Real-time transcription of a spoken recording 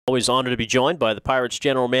Always honored to be joined by the Pirates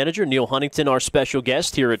general manager, Neal Huntington, our special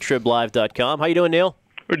guest here at TribLive.com. How you doing, Neal?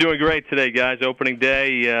 We're doing great today, guys. Opening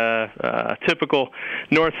day, typical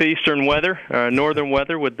northeastern weather, northern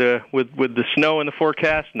weather with the snow in the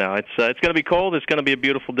forecast. No, it's going to be cold. It's going to be a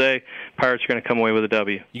beautiful day. Pirates are going to come away with a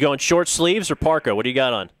W. You going short sleeves or parka? What do you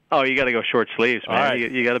got on? Oh, you got to go short sleeves, man.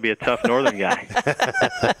 Right. You got to be a tough northern guy.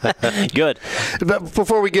 Good. But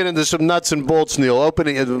before we get into some nuts and bolts, Neal,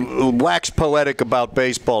 wax poetic about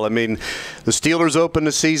baseball. I mean, the Steelers open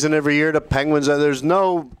the season every year. The Penguins, there's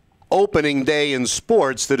no opening day in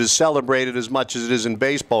sports that is celebrated as much as it is in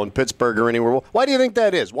baseball in Pittsburgh or anywhere. Why do you think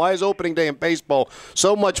that is? Why is opening day in baseball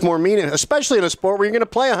so much more meaning, especially in a sport where you're going to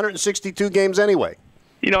play 162 games anyway?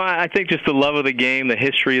 You know, I think just the love of the game, the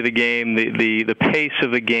history of the game, the pace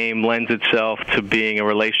of the game lends itself to being a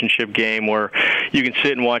relationship game where you can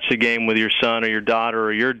sit and watch the game with your son or your daughter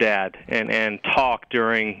or your dad and talk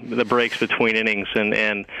during the breaks between innings.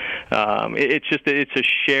 And it's a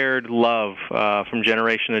shared love from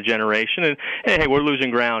generation to generation. And hey, we're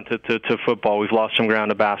losing ground to football. We've lost some ground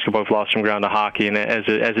to basketball. We've lost some ground to hockey. And as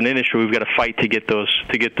an industry, we've got to fight to get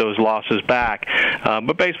those losses back.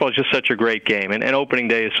 But baseball is just such a great game. And opening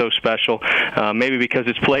day is so special, maybe because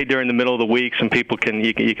it's played during the middle of the week. Some people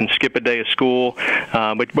you can skip a day of school,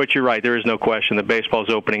 but you're right. There is no question that baseball's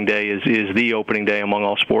opening day is the opening day among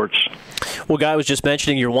all sports. Well, Guy was just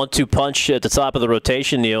mentioning your 1-2 punch at the top of the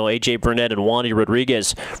rotation, A.J. Burnett and Wandy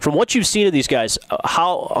Rodriguez. From what you've seen of these guys,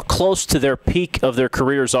 how close to their peak of their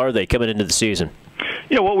careers are they coming into the season?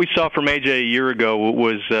 You know, what we saw from A.J. a year ago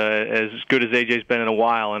was as good as A.J.'s been in a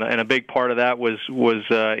while, and a big part of that was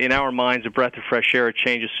in our minds a breath of fresh air, a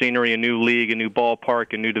change of scenery, a new league, a new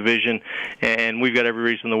ballpark, a new division, and we've got every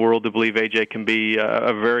reason in the world to believe A.J. can be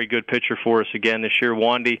a very good pitcher for us again this year.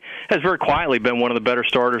 Wandy has very quietly been one of the better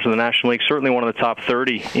starters in the National League, certainly one of the top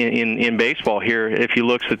 30 in baseball here. If you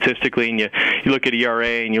look statistically and you look at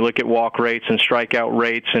ERA and you look at walk rates and strikeout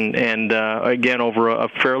rates, and again, over a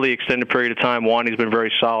fairly extended period of time, Wandy's been very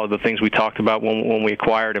solid, the things we talked about when we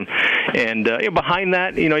acquired him. And behind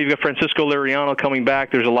that, you've got Francisco Liriano coming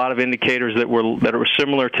back. There's a lot of indicators that were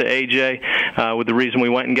similar to AJ, with the reason we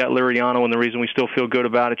went and got Liriano and the reason we still feel good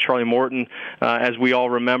about it. Charlie Morton, as we all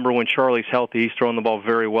remember, when Charlie's healthy, he's throwing the ball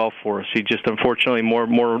very well for us. He just, unfortunately,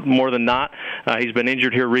 more than not, he's been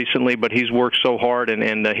injured here recently, but he's worked so hard,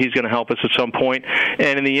 and he's going to help us at some point.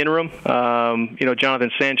 And in the interim,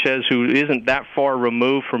 Jonathan Sanchez, who isn't that far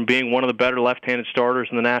removed from being one of the better left-handed starters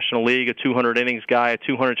in the National League, a 200 innings guy, a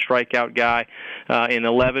 200 strikeout guy. In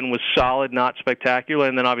 11 was solid, not spectacular,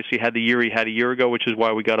 and then obviously had the year he had a year ago, which is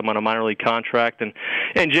why we got him on a minor league contract.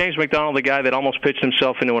 And James McDonald, the guy that almost pitched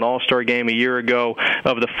himself into an All-Star game a year ago,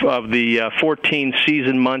 of the 14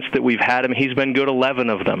 season months that we've had him, he's been good 11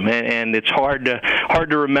 of them, and it's hard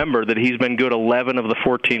to remember that he's been good 11 of the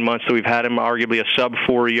 14 months that we've had him, arguably a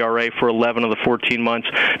sub-4 ERA for 11 of the 14 months,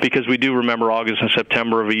 because we do remember August and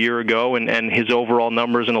September of a year ago, and his overall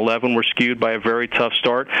numbers in 11 were skewed by a very tough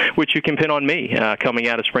start, which you can pin on me coming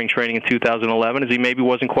out of spring training in 2011, as he maybe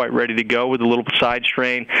wasn't quite ready to go with a little side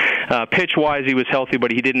strain. Pitch-wise, he was healthy,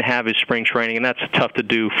 but he didn't have his spring training, and that's tough to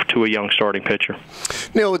do to a young starting pitcher.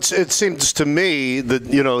 It seems to me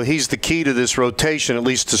that he's the key to this rotation, at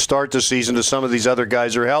least to start the season. To some of these other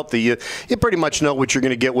guys are healthy, you pretty much know what you're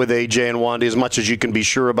going to get with AJ and Wandy as much as you can be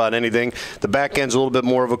sure about anything. The back end's a little bit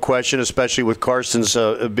more of a question, especially with Carson's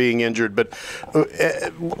being injured. But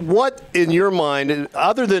what, in your mind,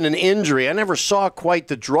 other than an injury, I never saw quite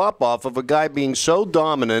the drop-off of a guy being so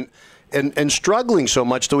dominant and struggling so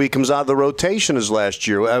much till he comes out of the rotation as last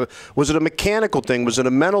year. Was it a mechanical thing? Was it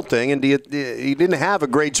a mental thing? And he didn't have a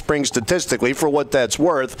great spring statistically, for what that's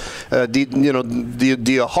worth. Do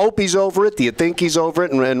you hope he's over it? Do you think he's over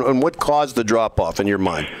it? And what caused the drop-off in your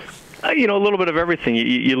mind? A little bit of everything.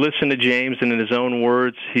 You listen to James, and in his own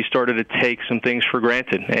words, he started to take some things for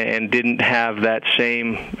granted and didn't have that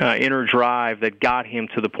same inner drive that got him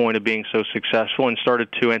to the point of being so successful, and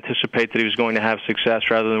started to anticipate that he was going to have success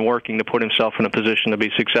rather than working to put himself in a position to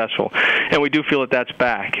be successful. And we do feel that that's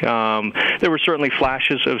back. There were certainly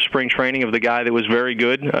flashes of spring training of the guy that was very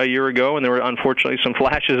good a year ago, and there were unfortunately some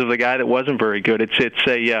flashes of the guy that wasn't very good. It's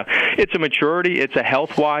a maturity. It's a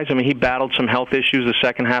health-wise. I mean, he battled some health issues the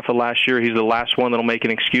second half of last year. He's the last one that'll make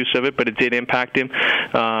an excuse of it, but it did impact him.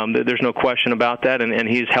 There's no question about that, and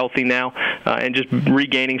he's healthy now, and just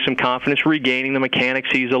regaining some confidence, regaining the mechanics.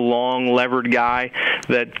 He's a long, levered guy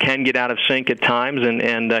that can get out of sync at times,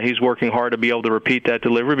 and he's working hard to be able to repeat that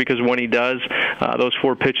delivery, because when he does, those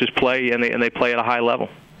 4 pitches play, and they play at a high level.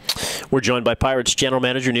 We're joined by Pirates General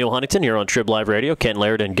Manager Neal Huntington here on Trib Live Radio. Ken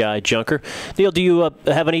Laird and Guy Junker. Neal, do you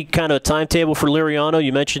have any kind of timetable for Liriano?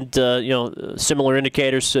 You mentioned similar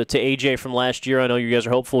indicators to AJ from last year. I know you guys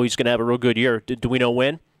are hopeful he's going to have a real good year. Do we know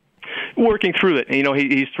when? Working through it.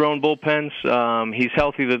 He's thrown bullpens. He's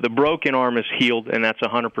healthy. The broken arm is healed, and that's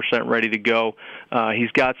 100% ready to go.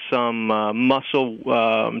 He's got some muscle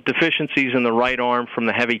deficiencies in the right arm from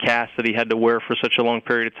the heavy cast that he had to wear for such a long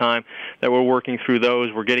period of time that we're working through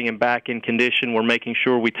those. We're getting him back in condition. We're making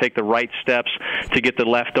sure we take the right steps to get the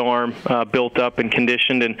left arm built up and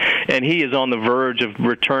conditioned. And he is on the verge of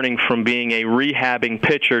returning from being a rehabbing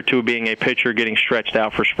pitcher to being a pitcher getting stretched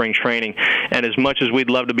out for spring training. And as much as we'd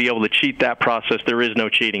love to be able to cheat that process, there is no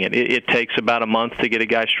cheating it. It takes about a month to get a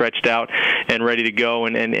guy stretched out and ready to go,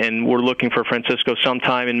 and we're looking for Francisco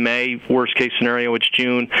sometime in May. Worst case scenario, it's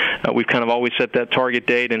June. We've kind of always set that target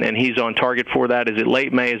date, and he's on target for that. Is it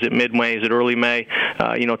late May? Is it mid-May? Is it early May?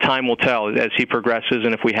 Time will tell as he progresses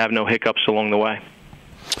and if we have no hiccups along the way.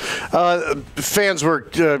 Fans were,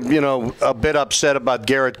 a bit upset about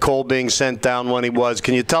Garrett Cole being sent down when he was.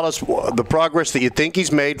 Can you tell us the progress that you think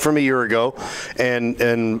he's made from a year ago, and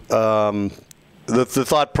the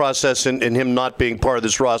thought process in him not being part of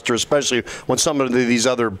this roster, especially when some of these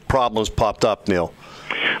other problems popped up, Neal?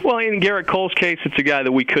 Well, in Garrett Cole's case, it's a guy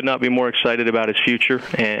that we could not be more excited about his future,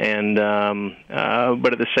 but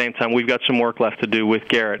at the same time, we've got some work left to do with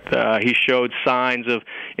Garrett. He showed signs of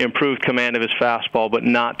improved command of his fastball, but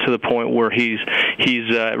not to the point where he's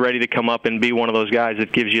ready to come up and be one of those guys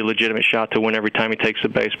that gives you a legitimate shot to win every time he takes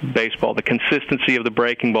the baseball. The consistency of the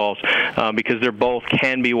breaking balls, because they're both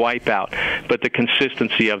can be wipeout, but the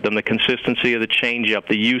consistency of them, the consistency of the changeup,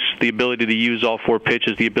 the ability to use all four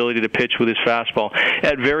pitches, the ability to pitch with his fastball.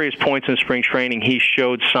 At various points in spring training, he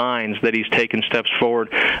showed signs that he's taken steps forward.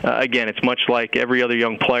 Again, it's much like every other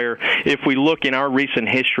young player. If we look in our recent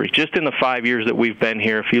history, just in the 5 years that we've been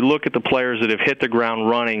here, if you look at the players that have hit the ground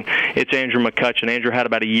running, it's Andrew McCutchen. Andrew had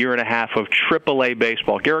about a year and a half of AAA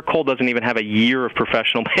baseball. Garrett Cole doesn't even have a year of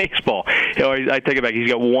professional baseball. I take it back. He's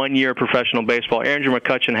got 1 year of professional baseball. Andrew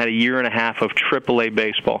McCutchen had a year and a half of AAA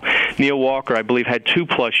baseball. Neal Walker, I believe, had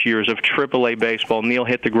 2+ years of AAA baseball. Neal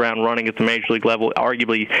hit the ground running at the major league level,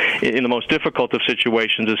 arguably in the most difficult of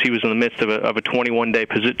situations, as he was in the midst of a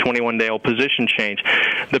 21-day-old position change.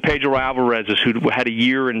 The Pedro Alvarez's, who had a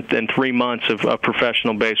year and 3 months of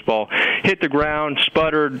professional baseball, hit the ground,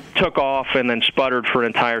 sputtered, took off, and then sputtered for an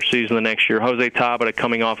entire season the next year. Jose Tabata,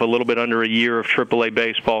 coming off a little bit under a year of AAA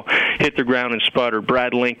baseball, hit the ground and sputtered.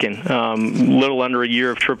 Brad Lincoln, little under a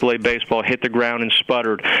year of AAA baseball, hit the ground and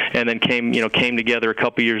sputtered, and then came together a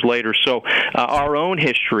couple years later. So our own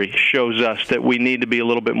history shows us that we need to be a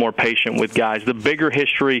little bit more patient with guys. The bigger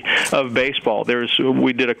history of baseball,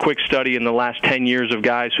 we did a quick study in the last 10 years of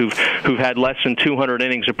guys who've had less than 200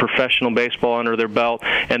 innings of professional baseball under their belt,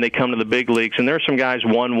 and they come to the big leagues. And there are some guys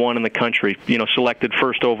 1-1 in the country, selected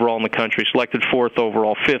 1st overall in the country, selected 4th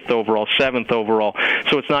overall, 5th overall, 7th overall.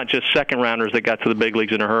 So it's not just second rounders that got to the big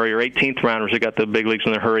leagues in a hurry, or 18th rounders that got to the big leagues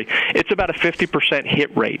in a hurry. It's about a 50%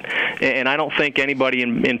 hit rate, and I don't think anybody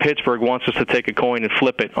in Pittsburgh wants us to take a coin and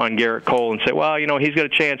flip it on Garrett Cole and say, well, he's got a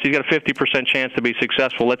chance. He's got a 50% chance to be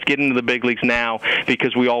successful. Let's get into the big leagues now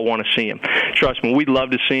because we all want to see him. Trust me, we'd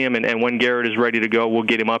love to see him, and when Garrett is ready to go, we'll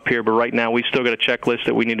get him up here. But right now, we've still got a checklist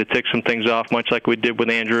that we need to tick some things off, much like we did with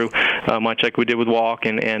Andrew, much like we did with Walk,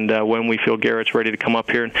 and when we feel Garrett's ready to come up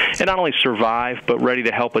here and not only survive, but ready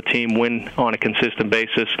to help a team win on a consistent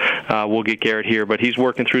basis, we'll get Garrett here. But he's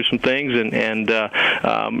working through some things, and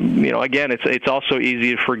again, it's also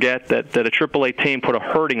easy to forget that a AAA team put a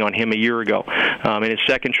hurting on him a year ago. In his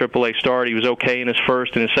second AAA start, he was okay in his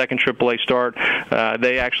first. In his second AAA start,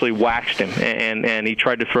 they actually waxed him, and he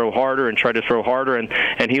tried to throw harder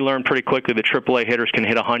and he learned pretty quickly that AAA hitters can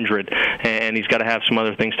hit 100, and he's got to have some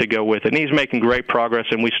other things to go with it. And he's making great progress,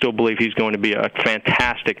 and we still believe he's going to be a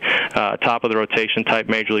fantastic top-of-the-rotation type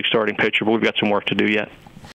major league starting pitcher, but we've got some work to do yet.